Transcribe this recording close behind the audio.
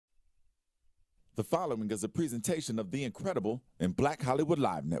The following is a presentation of the incredible and Black Hollywood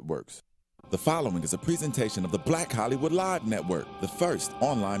Live Networks. The following is a presentation of the Black Hollywood Live Network, the first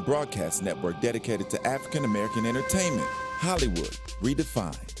online broadcast network dedicated to African American entertainment. Hollywood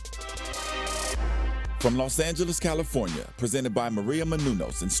Redefined. From Los Angeles, California, presented by Maria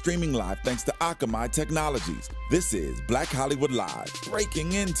Menounos and streaming live thanks to Akamai Technologies, this is Black Hollywood Live,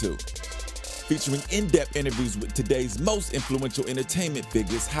 Breaking Into. Featuring in-depth interviews with today's most influential entertainment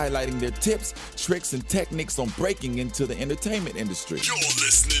figures, highlighting their tips, tricks, and techniques on breaking into the entertainment industry. You're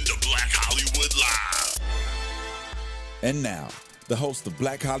listening to Black Hollywood Live. And now, the host of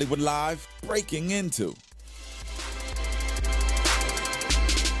Black Hollywood Live, Breaking Into.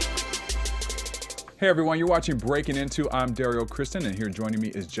 Hey everyone, you're watching Breaking Into. I'm Dario Kristen, and here joining me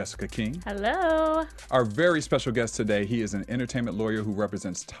is Jessica King. Hello. Our very special guest today, he is an entertainment lawyer who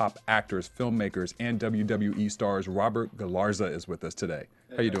represents top actors, filmmakers, and WWE stars. Robert Galarza is with us today.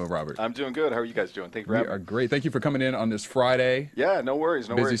 How you doing, Robert? I'm doing good. How are you guys doing? Thank you for having me. We are great. Thank you for coming in on this Friday. Yeah, no worries.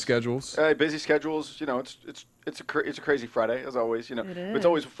 No Busy worries. schedules. Busy schedules. You know, it's a crazy Friday as always. You know, It But it's is.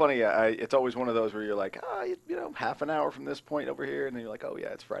 always funny. It's always one of those where you're like, half an hour from this point over here, and then you're like, oh yeah,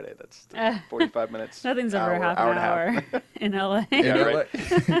 it's Friday. That's 45 minutes. Nothing's over half hour an and a hour half. in LA. Yeah, In right.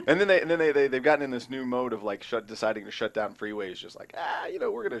 LA. and then they've gotten in this new mode of like deciding to shut down freeways. Just like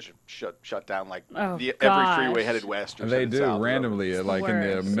we're gonna shut down like Oh, every gosh. freeway headed west. Or They headed do south, randomly, the like in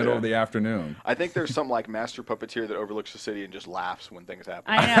the worst. middle Yeah. of the afternoon. I think there's some like master puppeteer that overlooks the city and just laughs when things happen.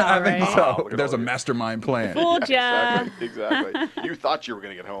 I know, I think right? Oh, so. look at There's all a you. mastermind plan. Fooled ya. Exactly. You thought you were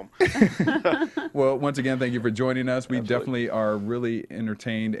going to get home. Well, once again, thank you for joining us. We Absolutely. definitely are really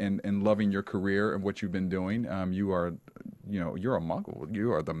entertained and loving your career and what you've been doing. You are, you're a mogul.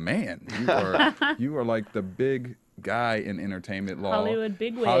 You are the man. You are like the big guy in entertainment law. Hollywood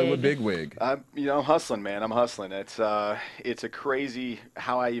bigwig. Hollywood bigwig. I'm hustling, man. I'm hustling. It's a crazy.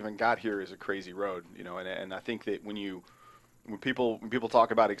 How I even got here is a crazy road, And I think that when people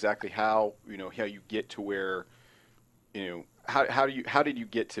talk about exactly how you get to where, how did you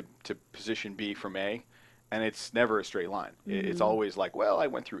get to position B from A, and it's never a straight line. It's always like, well, I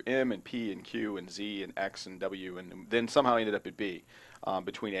went through M and P and Q and Z and X and W, and then somehow I ended up at B,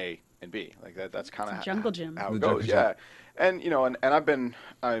 between A and B. Like that. That's kind of jungle gym. how The it jungle goes. gym. Yeah. And I've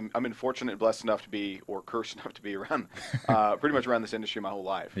been fortunate and blessed enough to be, or cursed enough to be around, pretty much around this industry my whole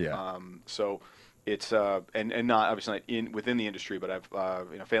life. Yeah. So it's and not obviously not within the industry, but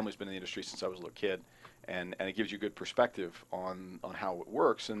I've family's been in the industry since I was a little kid, and it gives you good perspective on how it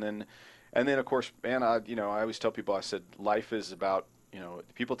works. And then of course, man, I always tell people, I said life is about,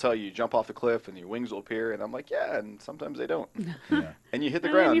 people tell you jump off the cliff and your wings will appear, and I'm like, yeah, and sometimes they don't. Yeah. And you hit the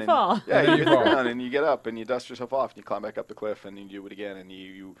And then ground. you fall. Yeah, And then you you hit the fall. ground and you get up and you dust yourself off and you climb back up the cliff and you do it again. And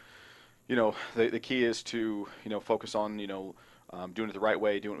the key is to, focus on, doing it the right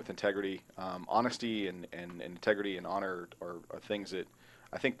way, doing it with integrity. Honesty and integrity and honor are things that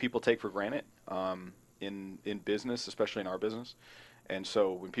I think people take for granted in business, especially in our business. And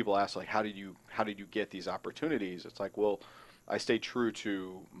so when people ask, like, how did you get these opportunities? It's like, well, I stayed true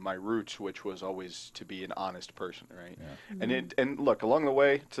to my roots, which was always to be an honest person, right? Yeah. And look, along the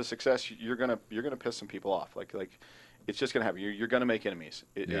way to success, you're gonna piss some people off. Like it's just gonna happen. You're gonna make enemies.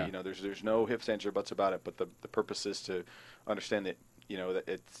 Yeah. There's no ifs, ands, or buts about it. But the purpose is to understand that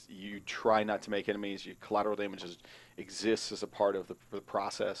that you try not to make enemies. Your collateral damage exists as a part of the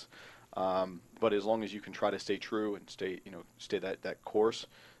process. But as long as you can try to stay true and stay that course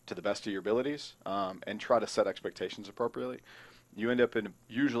to the best of your abilities, and try to set expectations appropriately, you end up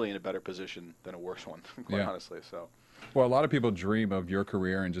usually in a better position than a worse one, quite Yeah. honestly. So. Well, a lot of people dream of your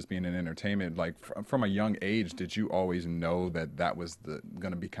career and just being in entertainment. Like from a young age, did you always know that was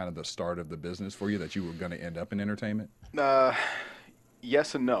going to be kind of the start of the business for you, that you were going to end up in entertainment?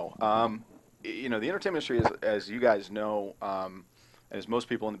 Yes and no. The entertainment industry, as you guys know, and as most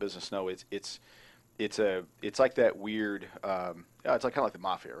people in the business know, it's like that weird. It's like kind of like the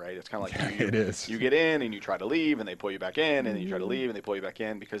mafia, right? It's kind of like It is. You get in and you try to leave, and they pull you back in, and then you try to leave, and they pull you back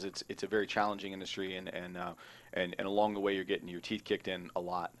in, because it's a very challenging industry, and along the way you're getting your teeth kicked in a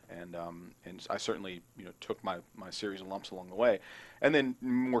lot, and I certainly took my series of lumps along the way, and then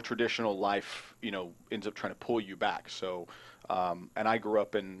more traditional life ends up trying to pull you back. So. And I grew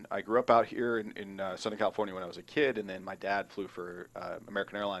up out here in Southern California when I was a kid, and then my dad flew for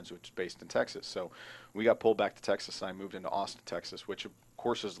American Airlines, which is based in Texas. So we got pulled back to Texas, and I moved into Austin, Texas, which of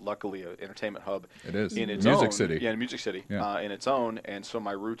course is luckily an entertainment hub. It is. In its Music own. City. Yeah, Music City. Yeah. In its own, and so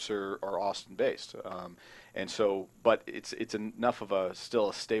my roots are Austin based. And so, but it's enough of still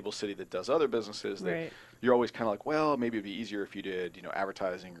a stable city that does other businesses that Right. you're always kind of like, well, maybe it'd be easier if you did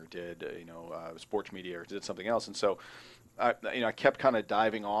advertising or did sports media or did something else. And so I kept kind of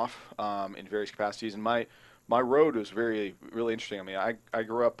diving off in various capacities, and my road was really interesting. I mean, I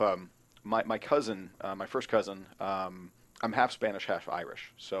grew up. My cousin, my first cousin, I'm half Spanish, half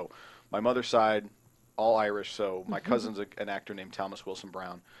Irish. So my mother's side, all Irish. So my cousin's an actor named Thomas Wilson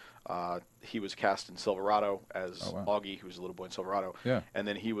Brown. He was cast in Silverado as Augie, who was a little boy in Silverado. Yeah. And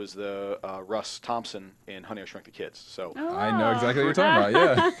then he was the Russ Thompson in Honey, I Shrunk the Kids. So I know exactly what you're talking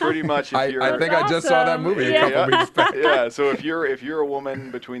about. Yeah. pretty much, I think I just saw that movie a couple weeks back. Yeah. So if you're a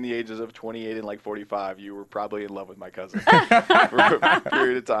woman between the ages of 28 and like 45, you were probably in love with my cousin for a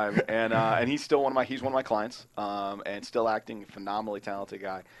period of time. And he's still he's one of my clients, and still acting, phenomenally talented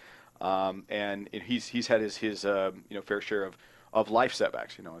guy. And he's had his fair share of life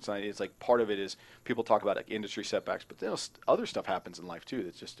setbacks. It's like part of it is people talk about like industry setbacks, but other stuff happens in life too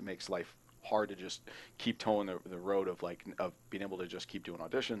that just makes life hard to just keep towing the road of being able to just keep doing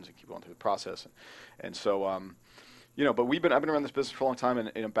auditions and keep going through the process. And so but I've been around this business for a long time, and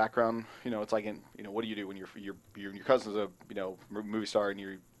in a background, it's like what do you do when your cousin's a movie star and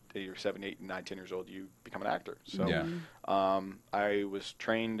you're 7, 8, 9, 10 years old, you become an actor. So I was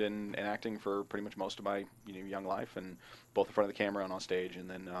trained in acting for pretty much most of my young life, and both in front of the camera and on stage. And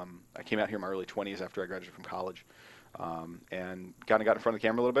then I came out here in my early 20s after I graduated from college, and kind of got in front of the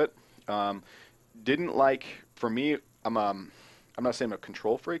camera a little bit. Didn't like, for me, I'm not saying I'm a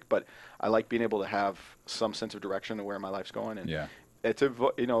control freak, but I like being able to have some sense of direction of where my life's going. And it's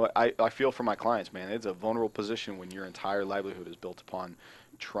I feel for my clients, man, it's a vulnerable position when your entire livelihood is built upon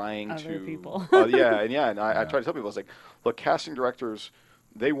trying other people. And I try to tell people, it's like, look, casting directors,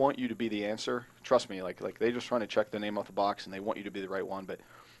 they want you to be the answer. Trust me, like they just trying to check the name off the box, and they want you to be the right one. But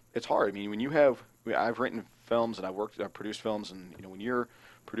it's hard. I mean, when I've written films and I've produced films, and when you're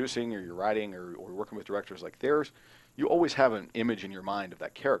producing or you're writing or working with directors, like you always have an image in your mind of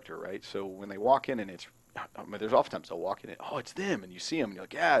that character, right? So when they walk in and there's oftentimes they'll walk in and, oh, it's them, and you see them, and you're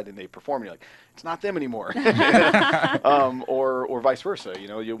like, yeah, and they perform, and you're like, it's not them anymore, or vice versa.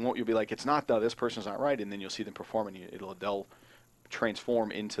 You'll be like, it's not this person's not right, and then you'll see them perform, and they'll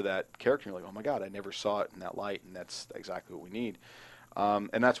transform into that character. You're like, oh my God, I never saw it in that light, and that's exactly what we need.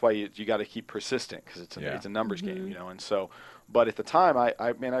 And that's why you got to keep persistent, because it's a numbers game, And so, but at the time,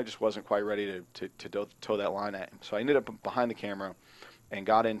 I just wasn't quite ready to toe that line at. So I ended up behind the camera and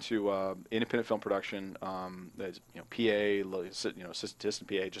got into independent film production, as PA, assistant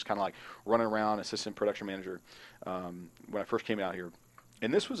PA, just kind of like running around, assistant production manager, when I first came out here.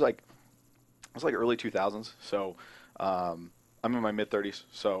 And this was like early 2000s. So I'm in my mid 30s,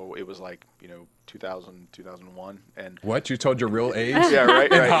 so it was like 2000, 2001, and what, you told your real age? Yeah, right.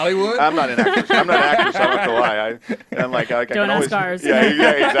 In Hollywood? I'm not an actor. So I'm don't have to lie. I'm like, I don't can ask always, ours. Yeah,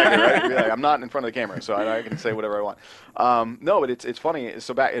 exactly. Right. Yeah, I'm not in front of the camera, so I can say whatever I want. No, but it's funny.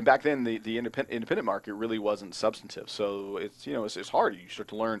 So back then, the independent market really wasn't substantive. So it's hard. You start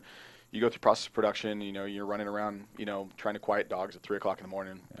to learn. You go through process of production. You're running around. Trying to quiet dogs at 3 o'clock in the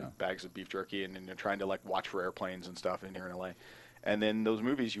morning, with bags of beef jerky, and you're trying to like watch for airplanes and stuff in here in LA. And then those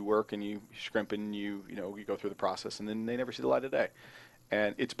movies, you work and you scrimp and you go through the process, and then they never see the light of day.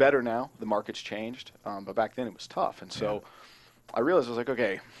 And it's better now. The market's changed, but back then it was tough. And so I realized, I was like,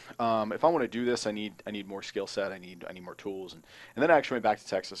 okay, if I want to do this, I need more skill set. I need more tools. And then I actually went back to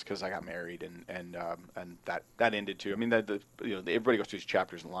Texas because I got married, and that ended too. I mean, everybody goes through these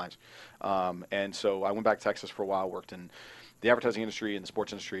chapters in lives. And so I went back to Texas for a while, worked in the advertising industry and the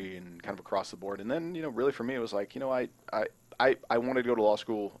sports industry and kind of across the board. And then, really for me, it was like, I wanted to go to law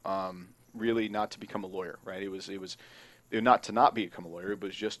school, really not to become a lawyer, right? It was not to not become a lawyer,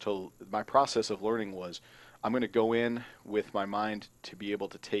 but just my process of learning was, I'm going to go in with my mind to be able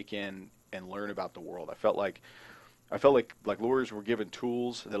to take in and learn about the world. I felt like lawyers were given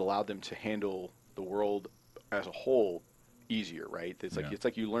tools that allowed them to handle the world as a whole easier, right? It's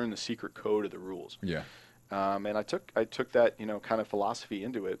like you learn the secret code of the rules. Yeah. And I took that kind of philosophy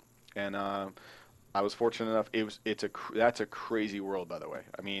into it, and I was fortunate enough. That's a crazy world, by the way.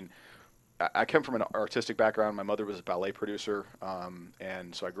 I mean, I come from an artistic background. My mother was a ballet producer,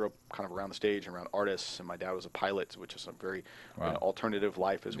 and so I grew up kind of around the stage and around artists. And my dad was a pilot, which is a very alternative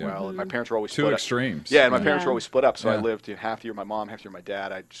life as well. And my parents were always two split extremes. Yeah, and my parents were always split up. So I lived half the year with my mom, half the year with my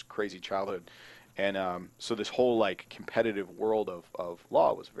dad. I had just crazy childhood, and so this whole like competitive world of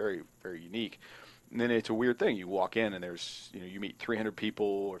law was very, very unique. And then it's a weird thing. You walk in and there's, you meet 300 people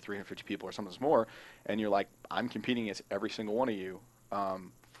or 350 people or something more, and you're like, I'm competing against every single one of you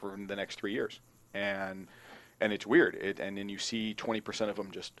for the next 3 years. And it's weird. And then you see 20% of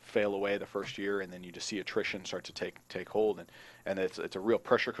them just fail away the first year, and then you just see attrition start to take hold. And it's a real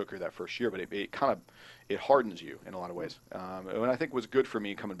pressure cooker that first year, but it hardens you in a lot of ways. And I think was good for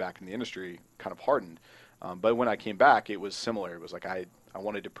me coming back in the industry, kind of hardened. But when I came back, it was similar. It was like I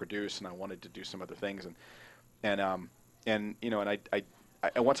wanted to produce and I wanted to do some other things, and you know, and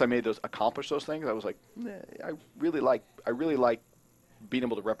I once I made accomplished those things, I was like, I really like being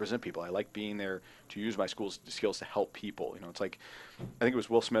able to represent people. I like being there to use my skills to help people. You know, it's like, I think it was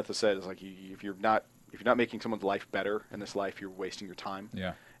Will Smith that said, it's like, if you're not making someone's life better in this life, you're wasting your time.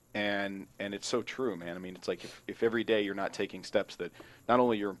 Yeah. And it's so true, man. I mean, it's like if every day you're not taking steps that not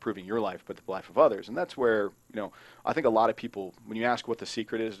only you're improving your life, but the life of others. And that's where, you know, I think a lot of people, when you ask what the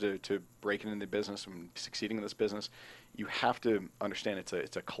secret is to breaking into the business and succeeding in this business, you have to understand it's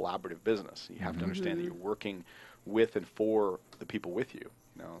a collaborative business. You have to understand that you're working with and for the people with you,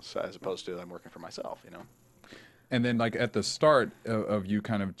 you know, so as opposed to I'm working for myself, you know. And then, like, at the start of you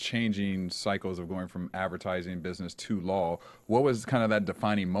kind of changing cycles of going from advertising business to law, what was kind of that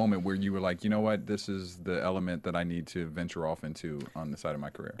defining moment where you were like, you know what, this is the element that I need to venture off into on the side of my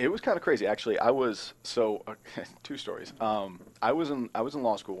career? It was kind of crazy, actually. I was two stories. I was in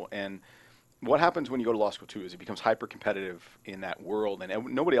law school, and what happens when you go to law school too is it becomes hyper competitive in that world, and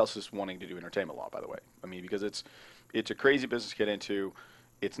nobody else is wanting to do entertainment law, by the way. I mean, because it's a crazy business to get into.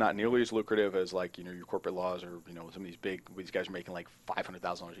 It's not nearly as lucrative as, like, you know, your corporate laws, or, you know, some of these guys are making like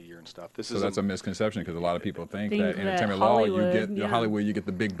 $500,000 a year and stuff. So that's a misconception, because a lot of people think that entertainment Hollywood, law, you get Hollywood, you get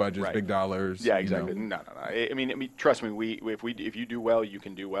the big budgets, Right. big dollars. Yeah, exactly. You know. No. I mean, trust me. If you do well, you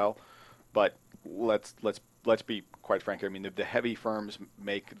can do well. But let's be quite frank here. I mean, the heavy firms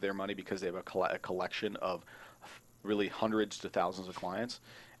make their money because they have a collection of really hundreds to thousands of clients.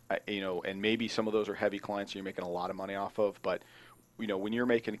 You know, and maybe some of those are heavy clients you're making a lot of money off of, but you know, when you're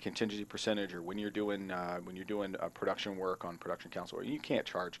making a contingency percentage, or when you're doing production work on production council, you can't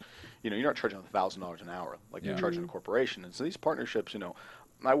charge, you know, you're not charging $1,000 an hour like you're charging a corporation. And so these partnerships, you know,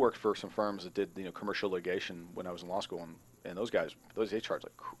 I worked for some firms that did, you know, commercial litigation when I was in law school, and those guys, they charge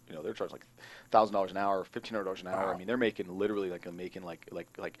like, you know, they're charging like $1,000 an hour, $1,500 an hour. Wow. I mean, they're making literally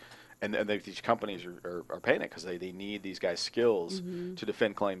and these companies are paying it because they need these guys' skills to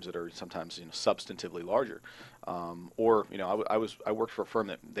defend claims that are sometimes, you know, substantively larger. Or, you know, I worked for a firm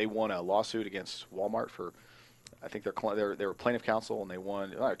that they won a lawsuit against Walmart for, I think they were plaintiff counsel, and they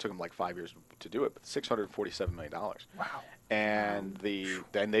won. It took them like 5 years to do it, but $647 million. Wow. And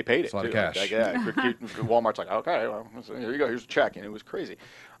then they paid it. That's a lot of too. cash. Like, yeah, Walmart's like, okay, well, here you go, here's a check, and it was crazy.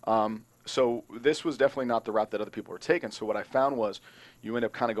 So this was definitely not the route that other people were taking. So what I found was, you end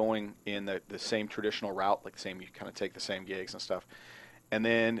up kind of going in the same traditional route, like you kind of take the same gigs and stuff. And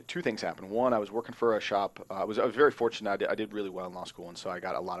then two things happened. One, I was working for a shop. I was very fortunate. I did really well in law school, and so I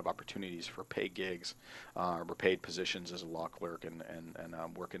got a lot of opportunities for paid gigs, or paid positions as a law clerk, and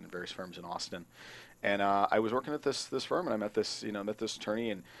working in various firms in Austin. And I was working at this firm, and I met this attorney,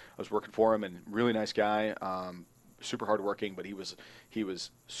 and I was working for him, and really nice guy, super hardworking, but he was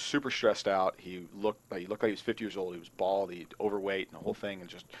super stressed out. He looked like he was 50 years old. He was bald, overweight, and the whole thing,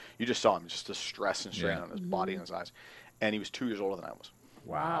 and you just saw him, just the stress and strain on his body and his eyes. And he was 2 years older than I was.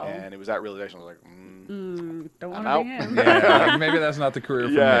 Wow. And it was that realization. I was like, don't I'm want out. to be him. Yeah, like, maybe that's not the career for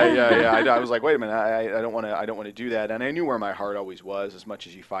me. Yeah. I was like, wait a minute, I don't want to do that. And I knew where my heart always was. As much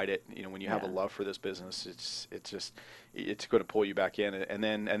as you fight it, you know, when you have a love for this business, it's going to pull you back in. And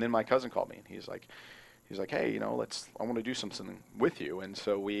then my cousin called me, and he's like, hey, you know, I want to do something with you. And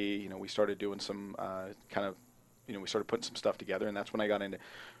so we started doing some we started putting some stuff together, and that's when I got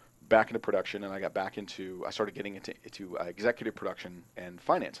back into production, and I started getting into executive production and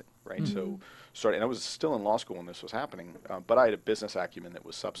financing, right? So and I was still in law school when this was happening, but I had a business acumen that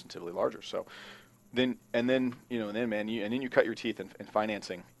was substantively larger. So then you cut your teeth in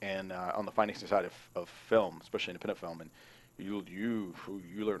financing, and on the financing side of film, especially independent film, and you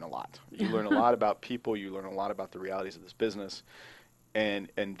learn a lot. You learn a lot about people. You learn a lot about the realities of this business, and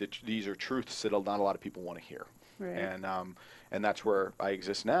these are truths that not a lot of people want to hear. Right. And that's where I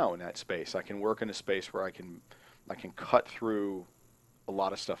exist now, in that space. I can work in a space where I can cut through a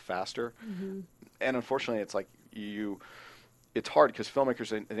lot of stuff faster. And unfortunately, it's like it's hard because filmmakers,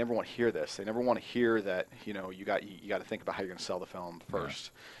 they never want to hear this. They never want to hear that, you know, you got to think about how you're going to sell the film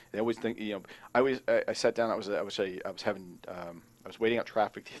first. Yeah. They always think, you know, I sat down. I was waiting out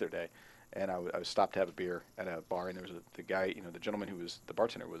traffic the other day, and I was stopped to have a beer at a bar, and there was the guy, you know, the gentleman who was the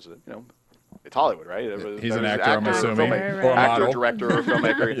bartender was, you know, it's Hollywood, right? He's an actor, I'm assuming, or actor, director, or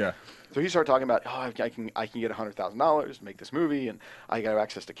filmmaker. Yeah. So he started talking about, I can get $100,000 to make this movie, and I got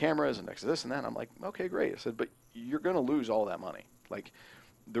access to cameras and access to this and that. And I'm like, okay, great. I said, but you're going to lose all that money. Like,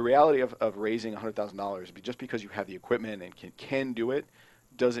 the reality of raising $100,000, just because you have the equipment and can do it,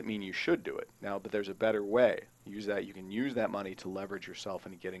 doesn't mean you should do it. Now, but there's a better way. You can use that money to leverage yourself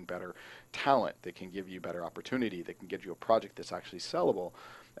into getting better talent that can give you better opportunity, that can give you a project that's actually sellable.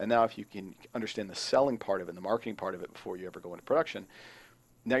 And now if you can understand the selling part of it and the marketing part of it before you ever go into production,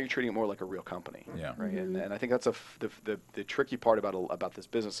 now you're treating it more like a real company. Yeah. Right. And I think that's the tricky part about this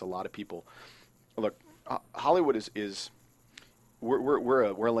business. A lot of people look. Hollywood is we're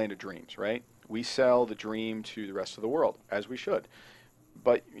a land of dreams, right? We sell the dream to the rest of the world, as we should.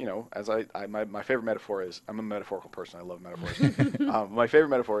 But as my favorite metaphor is, I'm a metaphorical person. I love metaphors. My favorite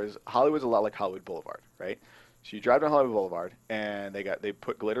metaphor is Hollywood's a lot like Hollywood Boulevard, right? So you drive down Hollywood Boulevard, and they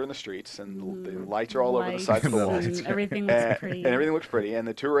put glitter in the streets, and the lights are all over the sides of the walls. And everything looks pretty. And everything looks pretty, and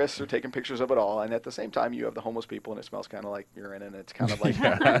the tourists are taking pictures of it all. And at the same time, you have the homeless people, and it smells kind of like urine, and it's kind of like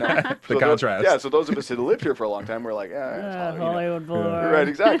the so contrast. So those of us that lived here for a long time, we're like, it's Hollywood Boulevard. Right,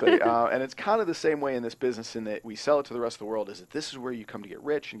 exactly. And it's kind of the same way in this business, in that we sell it to the rest of the world. Is that this is where you come to get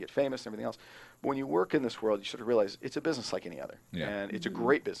rich and get famous and everything else. But when you work in this world, you sort of realize it's a business like any other, and it's a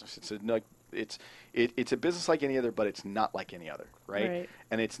great business. It's a business like any other, but it's not like any other, right?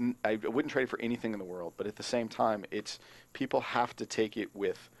 And I wouldn't trade it for anything in the world, but at the same time, people have to take it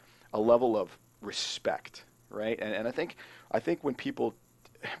with a level of respect, right? And I think when people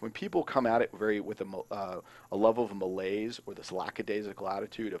come at it with a level of malaise or this lackadaisical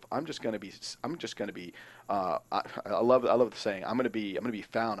attitude of I'm just going to be I love the saying, I'm going to be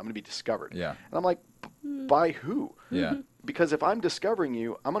found, I'm going to be discovered. Yeah. And I'm like, by who? Yeah. Because if I'm discovering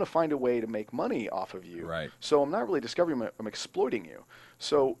you, I'm going to find a way to make money off of you. Right. So I'm not really discovering you, I'm exploiting you.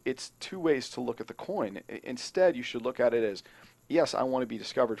 So it's two ways to look at the coin. Instead, you should look at it as, yes, I want to be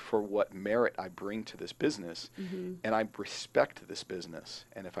discovered for what merit I bring to this business, and I respect this business.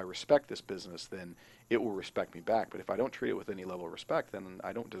 And if I respect this business, then it will respect me back. But if I don't treat it with any level of respect, then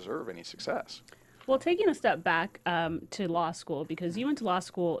I don't deserve any success. Well, taking a step back to law school, because you went to law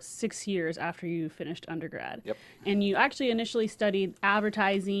school 6 years after you finished undergrad. Yep. And you actually initially studied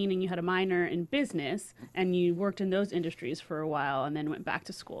advertising, and you had a minor in business, and you worked in those industries for a while and then went back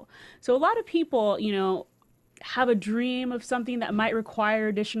to school. So a lot of people, have a dream of something that might require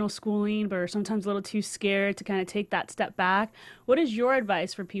additional schooling, but are sometimes a little too scared to kind of take that step back. What is your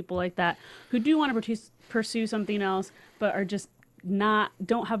advice for people like that who do want to pursue something else, but are just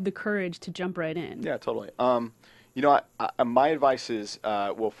don't have the courage to jump right in? Yeah, totally. My advice is,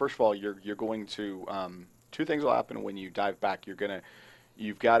 well, first of all, you're going to two things will happen when you dive back. You've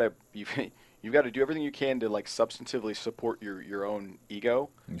got to do everything you can to substantively support your own ego,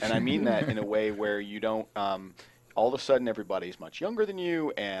 and I mean that in a way where you don't. All of a sudden, everybody's much younger than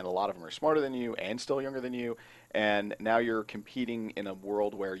you, and a lot of them are smarter than you, and still younger than you, and now you're competing in a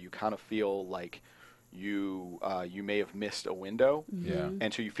world where you kind of feel like you may have missed a window,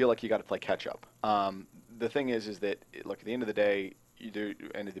 and so you feel like you got to play catch up. The thing is that look, at the end of the day,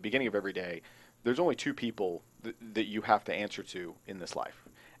 and at the beginning of every day, there's only two people that you have to answer to in this life.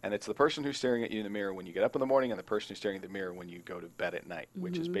 And it's the person who's staring at you in the mirror when you get up in the morning and the person who's staring at the mirror when you go to bed at night,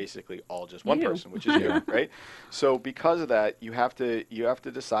 which is basically all just one person, which is you, right? So because of that, you have to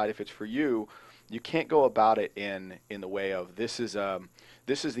decide if it's for you. You can't go about it in the way of this is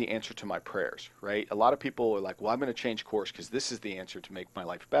the answer to my prayers, right? A lot of people are like, well, I'm going to change course because this is the answer to make my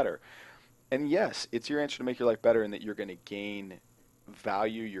life better. And yes, it's your answer to make your life better, in that you're going to gain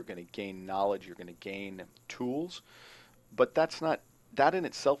value, you're going to gain knowledge, you're going to gain tools, but that in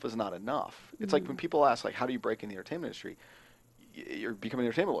itself is not enough. It's like when people ask, how do you break in the entertainment industry? You're becoming an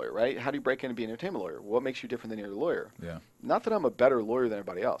entertainment lawyer, right? How do you break in and be an entertainment lawyer? What makes you different than any other lawyer? Yeah. Not that I'm a better lawyer than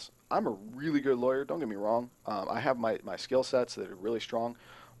everybody else. I'm a really good lawyer. Don't get me wrong. I have my skill sets that are really strong,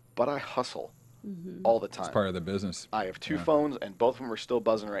 but I hustle all the time. It's part of the business. I have two phones, and both of them are still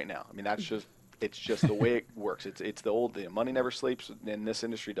buzzing right now. I mean, it's just the way it works. It's the money never sleeps, and this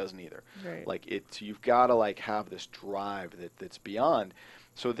industry doesn't either. Right. You've got to have this drive that's beyond.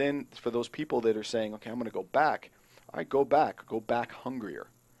 So then for those people that are saying, okay, I'm going to go back. All right, go back hungrier,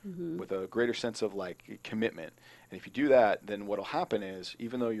 with a greater sense of commitment. And if you do that, then what'll happen is,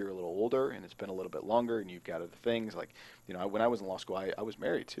 even though you're a little older and it's been a little bit longer and you've got other things, when I was in law school, I was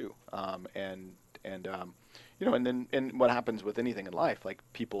married too, and what happens with anything in life,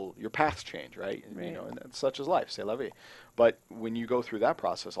 your paths change, right? And such is life, c'est la vie. But when you go through that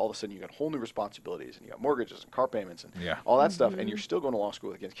process, all of a sudden you got whole new responsibilities, and you got mortgages and car payments and all that stuff, and you're still going to law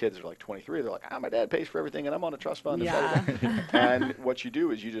school against kids that are 23. They're like, my dad pays for everything, and I'm on a trust fund. And, and what you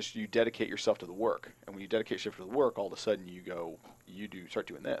do is you dedicate yourself to the work, and when you dedicate yourself to the work, all of a sudden you start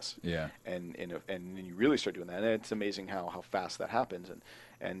doing this. Yeah. And you really start doing that, and it's amazing how fast that happens.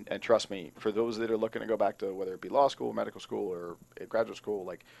 And trust me, for those that are looking to go back to, whether it be law school, medical school, or graduate school,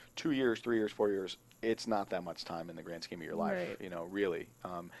 like 2 years, 3 years, 4 years, it's not that much time in the grand scheme of your life, Right. you know, really.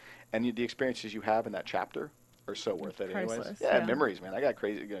 And the experiences you have in that chapter are so worth it anyways. Priceless, Yeah, yeah. memories, man. I got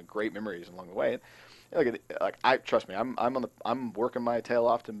crazy, great memories along the way. And, I trust me, I'm working my tail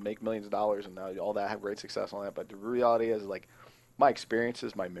off to make millions of dollars and all that, have great success and all that. But the reality is, like, my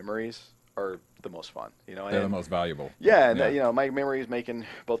experiences, my memories are the most fun, you know. They're the and- most valuable. Yeah, and you know, my memories making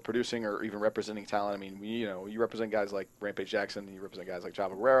both producing or even representing talent. I mean, you know, you represent guys like Rampage Jackson, you represent guys like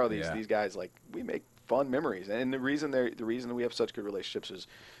Chavo Guerrero. These guys, like, we make fun memories, and the reason we have such good relationships is,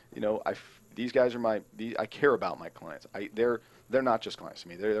 you know, these guys are I care about my clients. They're not just clients to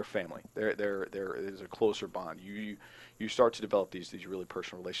me. They're family. There's a closer bond. You start to develop these really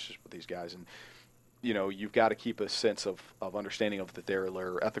personal relationships with these guys, and you know, you've got to keep a sense of understanding of that there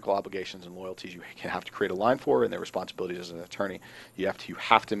are ethical obligations and loyalties you have to create a line for, and their responsibilities as an attorney you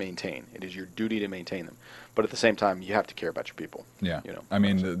have to maintain. It is your duty to maintain them, but at the same time you have to care about your people. Yeah, you know. I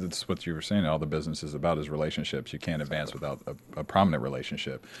mean, that's what you were saying. All the business is about is relationships. You can't advance without a prominent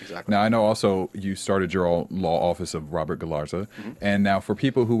relationship. Exactly. Now, I know also you started your own law office of Robert Galarza, and now for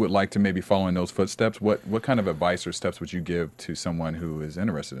people who would like to maybe follow in those footsteps, what kind of advice or steps would you give to someone who is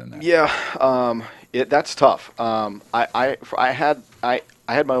interested in that? Yeah, that's tough. I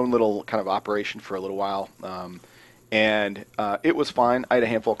had my own little kind of operation for a little while, and it was fine. I had a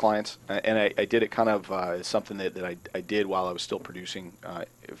handful of clients, and I did it kind of as something that I did while I was still producing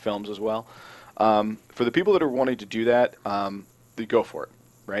films as well. For the people that are wanting to do that, they go for it,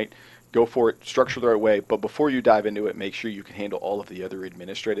 right? Go for it, structure the right way, but before you dive into it, make sure you can handle all of the other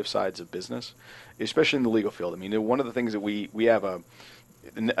administrative sides of business, especially in the legal field. I mean, one of the things that we have a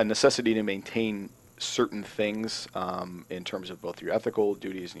necessity to maintain certain things in terms of both your ethical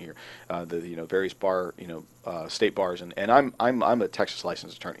duties and your the various state bars, and I'm a Texas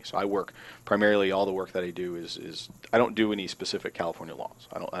licensed attorney, so I work primarily, all the work that I do is I don't do any specific California laws.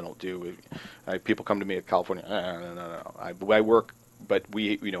 I don't do people come to me at California, no. I work, but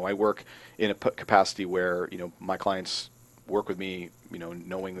I work in a capacity where my clients work with me,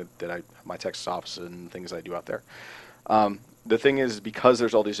 knowing that I have my Texas office and things I do out there. The thing is, because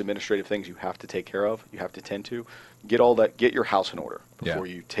there's all these administrative things you have to take care of, you have to tend to get your house in order before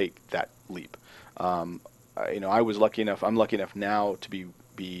you take that leap. I'm lucky enough now to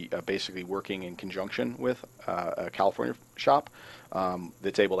be basically working in conjunction with a California shop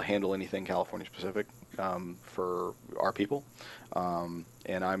that's able to handle anything California specific for our people,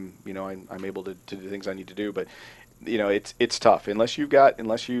 and I'm able to do things I need to do. But it's tough unless you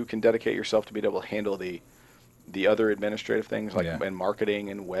can dedicate yourself to being able to handle the other administrative things and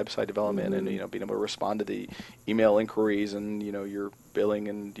marketing and website development and being able to respond to the email inquiries and your billing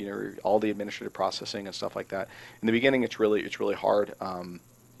and all the administrative processing and stuff like that. In the beginning, it's really hard.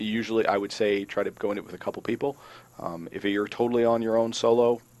 Usually, I would say try to go in it with a couple people. If you're totally on your own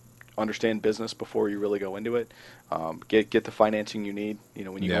solo, understand business before you really go into it. Get the financing you need.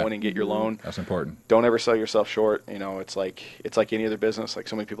 When you go in and get your loan, that's important. Don't ever sell yourself short. It's like any other business. Like,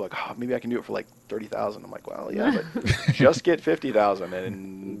 so many people are like, oh, maybe I can do it for like $30,000. I'm like, well, yeah, but just get $50,000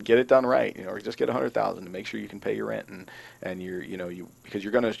 and get it done right. Or just get $100,000 to make sure you can pay your rent and because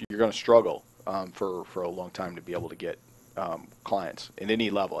you're gonna struggle for a long time to be able to get clients at any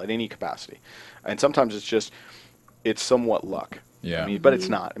level, at any capacity, and sometimes it's somewhat luck. Yeah. But it's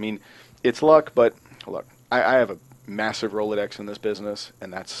not. It's luck, but look, I have a massive Rolodex in this business,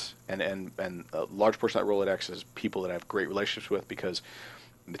 and a large portion of that Rolodex is people that I have great relationships with, because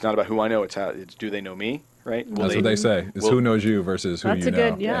it's not about who I know, it's do they know me, right? That's what they say. It's who knows you versus who you know. That's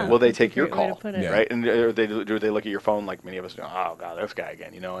a good, yeah. Will they take your Great way to call, put it. right? And do they look at your phone like many of us do? Oh God, this guy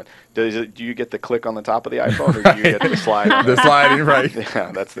again, And do you get the click on the top of the iPhone, or do you get the slide? The sliding, right?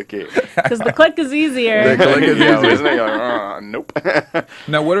 Yeah, that's the key. Because the click is easier. The click is Yeah, easy. isn't it? You're like, nope.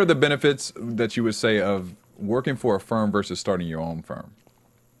 Now, what are the benefits that you would say of working for a firm versus starting your own firm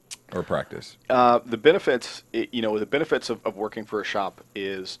or practice? The benefits, the benefits of working for a shop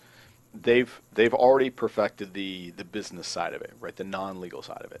is they've already perfected the business side of it, right? The non-legal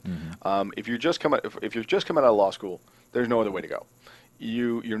side of it. Mm-hmm. If you're just coming out of law school, there's no other way to go.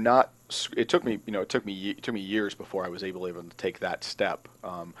 You're not. It took me years before I was able to take that step,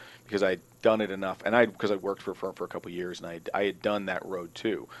 because I'd done it enough, and because I worked for a firm for a couple of years, and I had done that road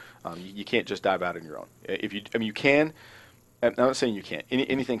too. You can't just dive out on your own. You can. I'm not saying you can't.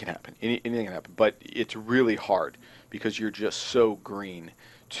 Anything can happen. Anything can happen, but it's really hard because you're just so green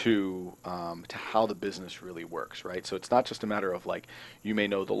to how the business really works, right? So it's not just a matter of like you may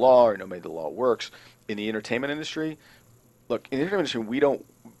know the law or know maybe the law works. In the entertainment industry, look, in the entertainment industry,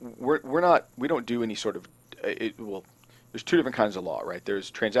 we don't do any sort of there's two different kinds of law, right?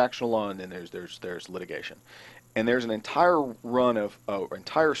 There's transactional law, and then there's litigation. And there's an entire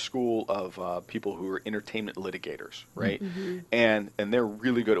entire school of people who are entertainment litigators, right? And they're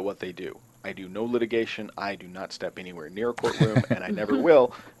really good at what they do. I do no litigation. I do not step anywhere near a courtroom, and I never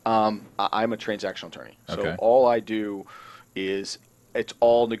will. I'm a transactional attorney, so all I do is it's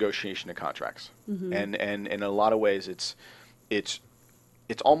all negotiation of contracts, and in a lot of ways it's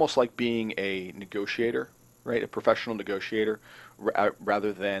almost like being a negotiator, right? A professional negotiator,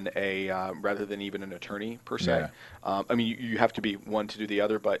 rather than even an attorney per se. Yeah. I mean, you have to be one to do the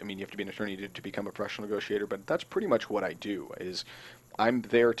other, but I mean, you have to be an attorney to become a professional negotiator. But that's pretty much what I do. Is I'm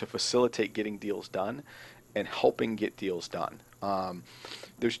there to facilitate getting deals done, and helping get deals done.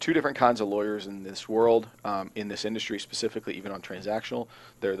 There's two different kinds of lawyers in this world, in this industry specifically, even on transactional.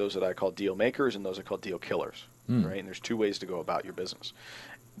 There are those that I call deal makers and those I call deal killers, right? And there's two ways to go about your business.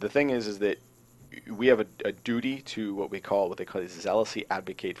 The thing is that we have a duty to what they call zealously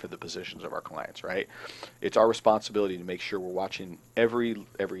advocate for the positions of our clients, right? It's our responsibility to make sure we're watching every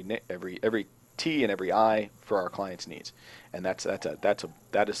T and every I for our clients' needs, and that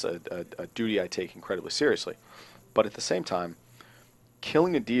is a duty I take incredibly seriously. But at the same time,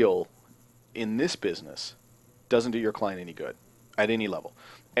 killing a deal in this business doesn't do your client any good at any level.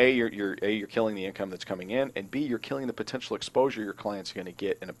 You're killing the income that's coming in, and B, you're killing the potential exposure your client's going to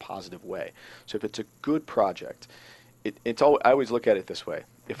get in a positive way. So if it's a good project, I always look at it this way: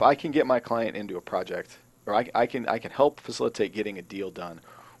 if I can get my client into a project, or I can help facilitate getting a deal done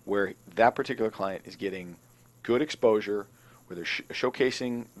where that particular client is getting good exposure, where they're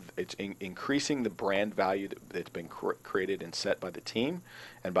showcasing, it's increasing the brand value that's been created and set by the team,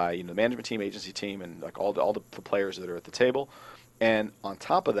 and by the management team, agency team, and like all the players that are at the table. And on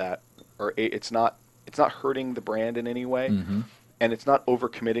top of that, it's not hurting the brand in any way, and it's not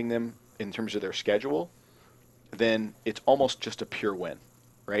overcommitting them in terms of their schedule, then it's almost just a pure win,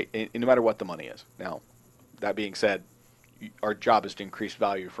 right? No matter what the money is. Now, that being said, our job is to increase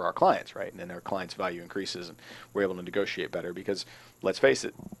value for our clients, right? And then our clients' value increases, and we're able to negotiate better because, let's face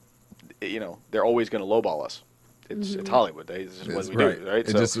it, they're always going to lowball us. It's Hollywood. This is what we do, right?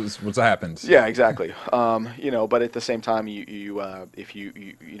 It just is what's happens. Yeah, exactly. But at the same time, you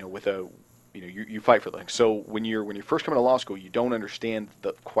fight for things. So when you're first coming to law school, you don't understand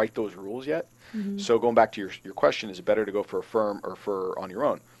quite those rules yet. So going back to your question, is it better to go for a firm or for on your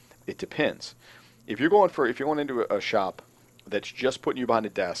own? It depends. If you're going into a shop that's just putting you behind a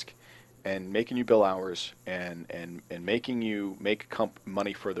desk and making you bill hours and making you make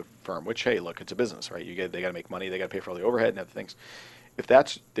money for the firm, which, hey, look, it's a business, right? They got to make money, they got to pay for all the overhead and other things. If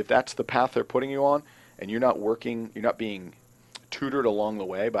that's the path they're putting you on, and you're not being tutored along the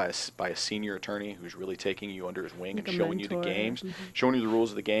way by a senior attorney who's really taking you under his wing, like, and showing mentor. You the games, showing you the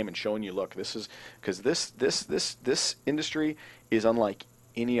rules of the game, and showing you, look, this is because this industry is unlike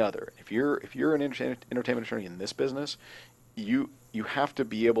any other. If you're an entertainment attorney in this business, you have to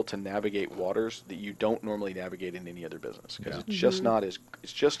be able to navigate waters that you don't normally navigate in any other business, because it's just not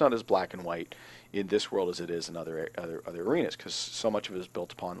as black and white in this world as it is in other arenas, because so much of it is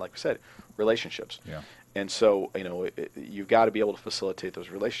built upon, like we said, relationships. Yeah. And so you've got to be able to facilitate those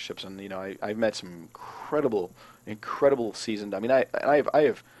relationships. And I've met some incredible seasoned. I mean, I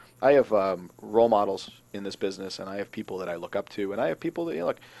have role models in this business, and I have people that I look up to, and I have people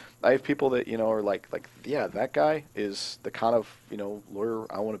that I have people that are like yeah, that guy is the kind of lawyer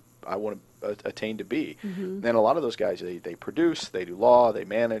I want to attain to be. And a lot of those guys, they produce, they do law, they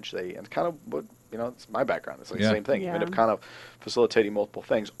manage, and kind of what it's my background. It's like the same thing. You end up kind of facilitating multiple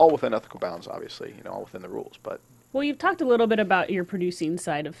things, all within ethical bounds, obviously, all within the rules, but. Well, you've talked a little bit about your producing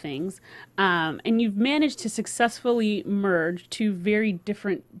side of things, and you've managed to successfully merge two very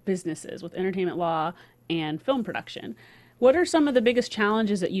different businesses with entertainment law and film production. What are some of the biggest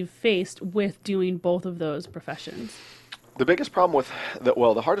challenges that you've faced with doing both of those professions? The biggest problem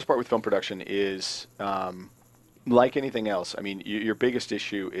the hardest part with film production is, like anything else, I mean, your biggest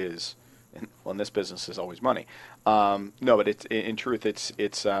issue is, in this business, is always money. No, but in truth, it's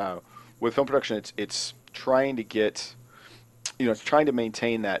with film production, it's trying to get, it's trying to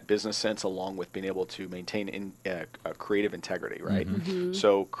maintain that business sense along with being able to maintain a creative integrity, right?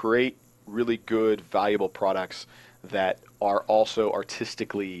 So create really good, valuable products that are also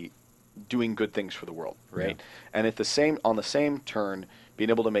artistically doing good things for the world, right? Yeah. And on the same turn, being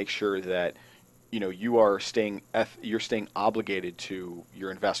able to make sure that you're staying obligated to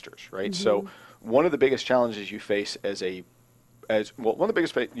your investors, right? So one of the biggest challenges you face you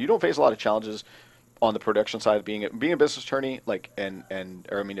don't face a lot of challenges on the production side of being a business attorney, being an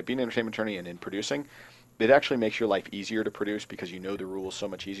entertainment attorney and in producing. it actually makes your life easier to produce because you know the rules so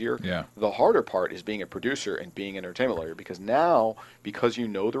much easier. Yeah. The harder part is being a producer and being an entertainment lawyer, because now, because you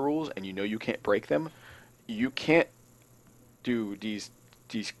know the rules and you know you can't break them, you can't do these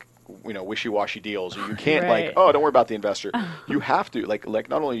wishy-washy deals, or you can't Right. don't worry about the investor. You have to like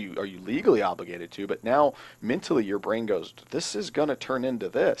not only are you legally obligated to, but now mentally your brain goes, this is going to turn into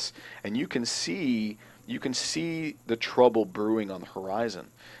this, and you can see the trouble brewing on the horizon.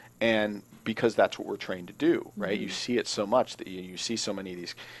 And because that's what we're trained to do, right? You see it so much that you see so many of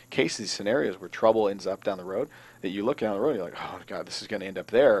these cases, these scenarios where trouble ends up down the road, that you look down the road and you're like, oh God, this is going to end up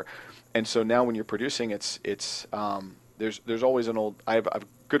there. And so now when you're producing, there's always an old, I have a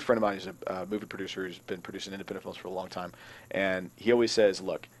good friend of mine who's a movie producer who's been producing independent films for a long time. And he always says,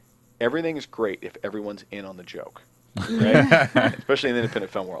 look, everything is great if everyone's in on the joke. Right? Especially in the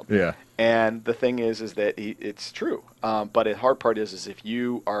independent film world. Yeah. And the thing is that it's true. But the hard part is if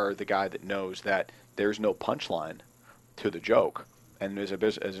you are the guy that knows that there's no punchline to the joke, and as an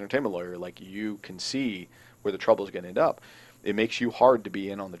entertainment lawyer, like, you can see where the trouble is going to end up, it makes you hard to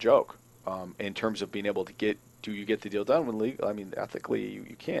be in on the joke. In terms of being able to do you get the deal done when legal? I mean, ethically,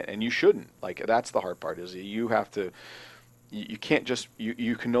 you can't, and you shouldn't. Like, that's the hard part, is you have to. You can't just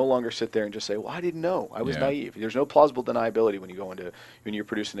you can no longer sit there and just say, well, I didn't know, I was naive. There's no plausible deniability when you're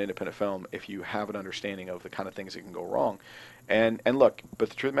producing an independent film if you have an understanding of the kind of things that can go wrong. And look, but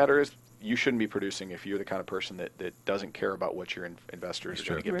the truth of the matter is, you shouldn't be producing if you're the kind of person that doesn't care about what your investors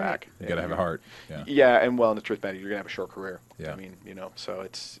are going to get back. You got to have a heart. Yeah. Yeah, and well, in the truth of the matter, you're going to have a short career. Yeah. I mean, so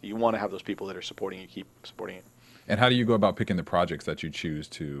you want to have those people that are supporting you, keep supporting it. And how do you go about picking the projects that you choose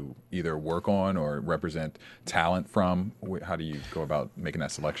to either work on or represent talent from? How do you go about making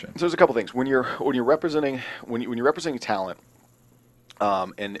that selection? So there's a couple things. When you're representing talent,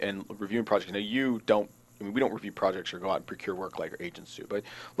 and reviewing projects. We don't review projects or go out and procure work like our agents do. But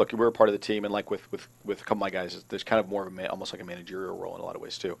look, we're a part of the team, and like with a couple of my guys, there's kind of more of almost like a managerial role in a lot of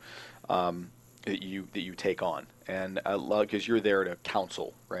ways too, that you take on, and because you're there to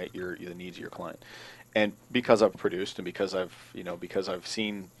counsel, right? You're the needs of your client. And because I've produced, and because I've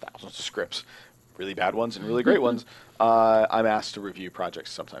seen thousands of scripts, really bad ones and really great ones, I'm asked to review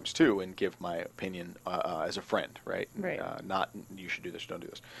projects sometimes too and give my opinion as a friend, right? Right. Not you should do this, don't do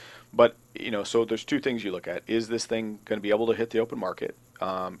this. But so there's two things you look at: is this thing going to be able to hit the open market?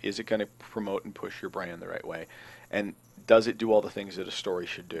 Is it going to promote and push your brand the right way? And does it do all the things that a story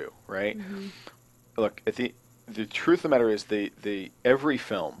should do? Right? Mm-hmm. Look, the truth of the matter is, every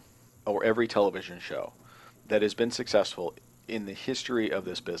film or every television show that has been successful in the history of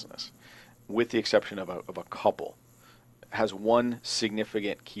this business, with the exception of a couple, has one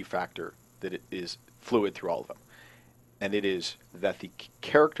significant key factor that it is fluid through all of them. And it is that the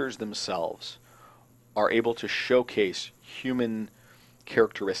characters themselves are able to showcase human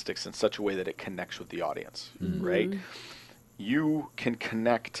characteristics in such a way that it connects with the audience, right? You can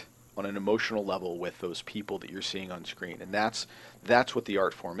connect on an emotional level with those people that you're seeing on screen. And that's what the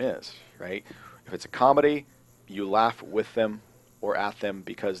art form is, right? If it's a comedy, you laugh with them or at them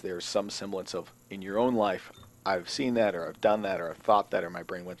because there's some semblance of, in your own life, I've seen that, or I've done that, or I've thought that, or my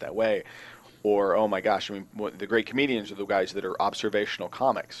brain went that way. Or, oh my gosh, the great comedians are the guys that are observational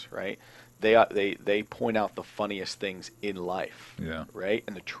comics, right? They point out the funniest things in life, right?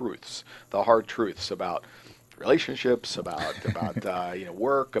 And the truths, the hard truths about relationships, about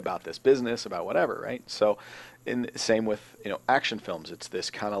work, about this business, about whatever, right? So, same with action films. It's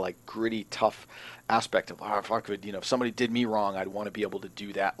this kind of like gritty, tough aspect of, if I could, if somebody did me wrong, I'd want to be able to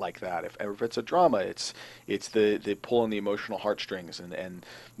do that like that. If it's a drama, it's the pull on the emotional heartstrings, and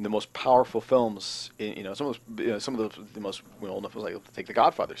the most powerful films. Some of the most well-known films, like take the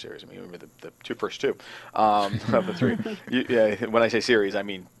Godfather series. I mean, remember the first two of the three. When I say series, I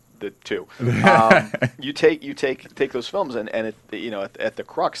mean the two. You take those films, and at the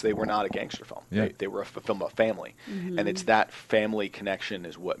crux, they were not a gangster film. Yeah. They were a film about family, and it's that family connection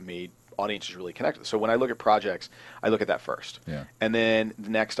is what made audiences really connect. So when I look at projects, I look at that first, and then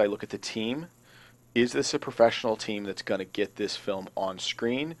next I look at the team. Is this a professional team that's going to get this film on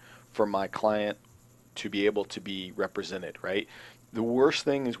screen for my client to be able to be represented, right? The worst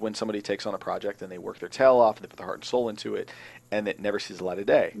thing is when somebody takes on a project and they work their tail off and they put their heart and soul into it, and it never sees the light of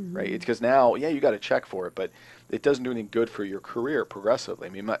day, right? It's because now, you got a check for it, but it doesn't do anything good for your career progressively.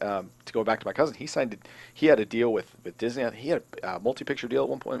 I mean, to go back to my cousin, he had a deal with Disney. He had a multi-picture deal at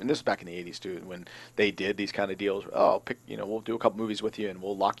one point, and this is back in the 80s, too, when they did these kind of deals. Oh, we'll do a couple movies with you, and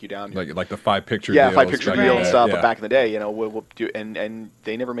we'll lock you down. Like the 5-picture deal. Yeah, 5-picture deal and stuff, Yeah. but back in the day, we'll do, and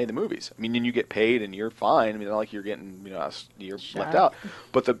they never made the movies. I mean, and you get paid, and you're fine. I mean, not like you're getting, you're left out.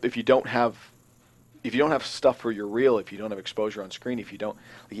 But if you don't have if you don't have stuff for your reel, if you don't have exposure on screen, if you don't,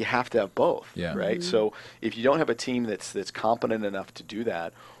 you have to have both, Yeah. right? So if you don't have a team that's competent enough to do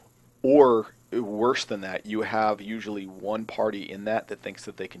that, or worse than that, you have usually one party in that thinks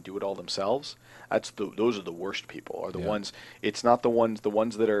that they can do it all themselves. Those are the worst people. Are the Yeah. ones. It's not the ones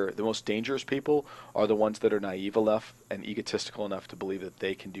that are the most dangerous people. Are the ones that are naive enough and egotistical enough to believe that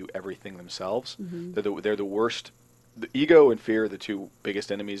they can do everything themselves. They're the worst. The ego and fear are the two biggest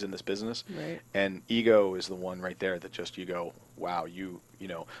enemies in this business. Right. And ego is the one right there that just you go, wow, you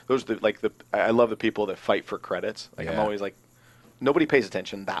know, those are I love the people that fight for credits. Like I'm Yeah. always like, nobody pays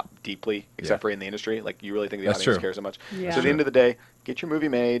attention that deeply except Yeah. for in the industry. Like you really think the That's audience true. cares so much. Yeah. So at the end of the day, get your movie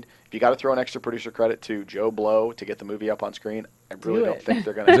made. If you got to throw an extra producer credit to Joe Blow to get the movie up on screen, I really Do don't it. think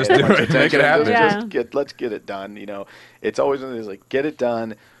they're going to Just pay do much it. Make it attention. happen. Yeah. Let's get it done. You know, it's always one of these like get it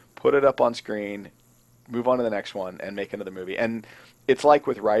done, put it up on screen, move on to the next one, and make another movie. And it's like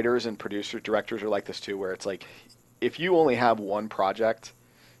with writers and producers, directors are like this too, where it's like if you only have one project,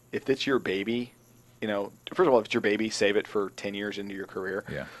 if it's your baby, you know, first of all, if it's your baby, save it for 10 years into your career.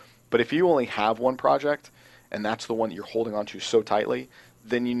 Yeah. But if you only have one project and that's the one that you're holding on to so tightly,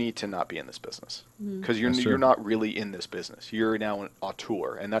 then you need to not be in this business because That's true. you're not really in this business. You're now an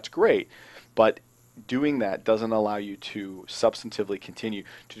auteur, and that's great. But doing that doesn't allow you to substantively continue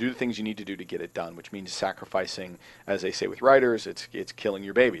to do the things you need to do to get it done, which means sacrificing, as they say with writers, it's killing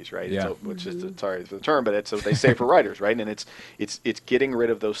your babies, right? Yeah. Which is sorry for the term, but it's what they say for writers, right? And it's getting rid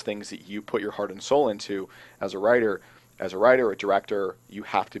of those things that you put your heart and soul into as a writer. As a writer or director, you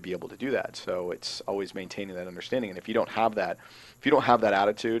have to be able to do that. So it's always maintaining that understanding. And if you don't have that,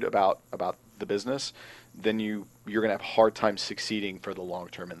 attitude about the business, then you're going to have a hard time succeeding for the long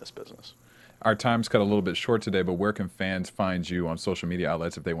term in this business. Our time's cut a little bit short today, but where can fans find you on social media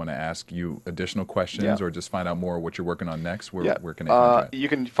outlets if they want to ask you additional questions Yeah. or just find out more what you're working on next? Where can they find you? You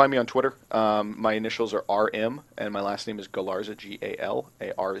can find me on Twitter. My initials are RM, and my last name is Galarza,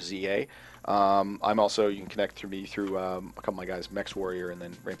 Galarza. I'm also, you can connect through me through a couple of my guys, Mex Warrior and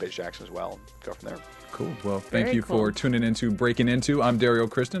then Rampage Jackson as well, and go from there. Cool. Well, thank Very you cool. for tuning into Breaking Into. I'm Dario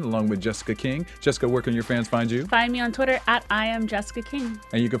Kristen along with Jessica King. Jessica, where can your fans find you? Find me on Twitter at I am Jessica King.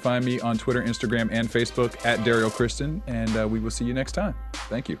 And you can find me on Twitter, Instagram, and Facebook at Dario Kristen. And we will see you next time.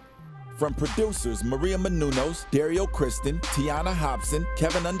 Thank you. From producers Maria Menounos, Dario Kristen, Tiana Hobson,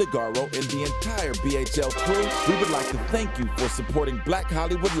 Kevin Undergaro, and the entire BHL crew, we would like to thank you for supporting Black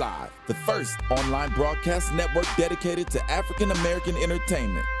Hollywood Live, the first online broadcast network dedicated to African American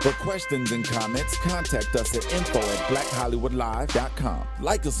entertainment. For questions and comments, contact us at info@blackhollywoodlive.com.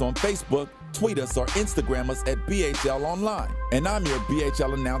 Like us on Facebook, tweet us, or Instagram us at BHL Online. And I'm your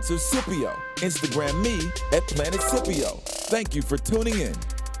BHL announcer, Scipio. Instagram me at Planet Scipio. Thank you for tuning in.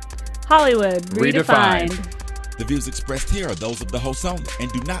 Hollywood Redefined. Redefined. The views expressed here are those of the host only and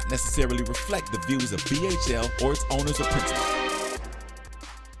do not necessarily reflect the views of BHL or its owners or principals.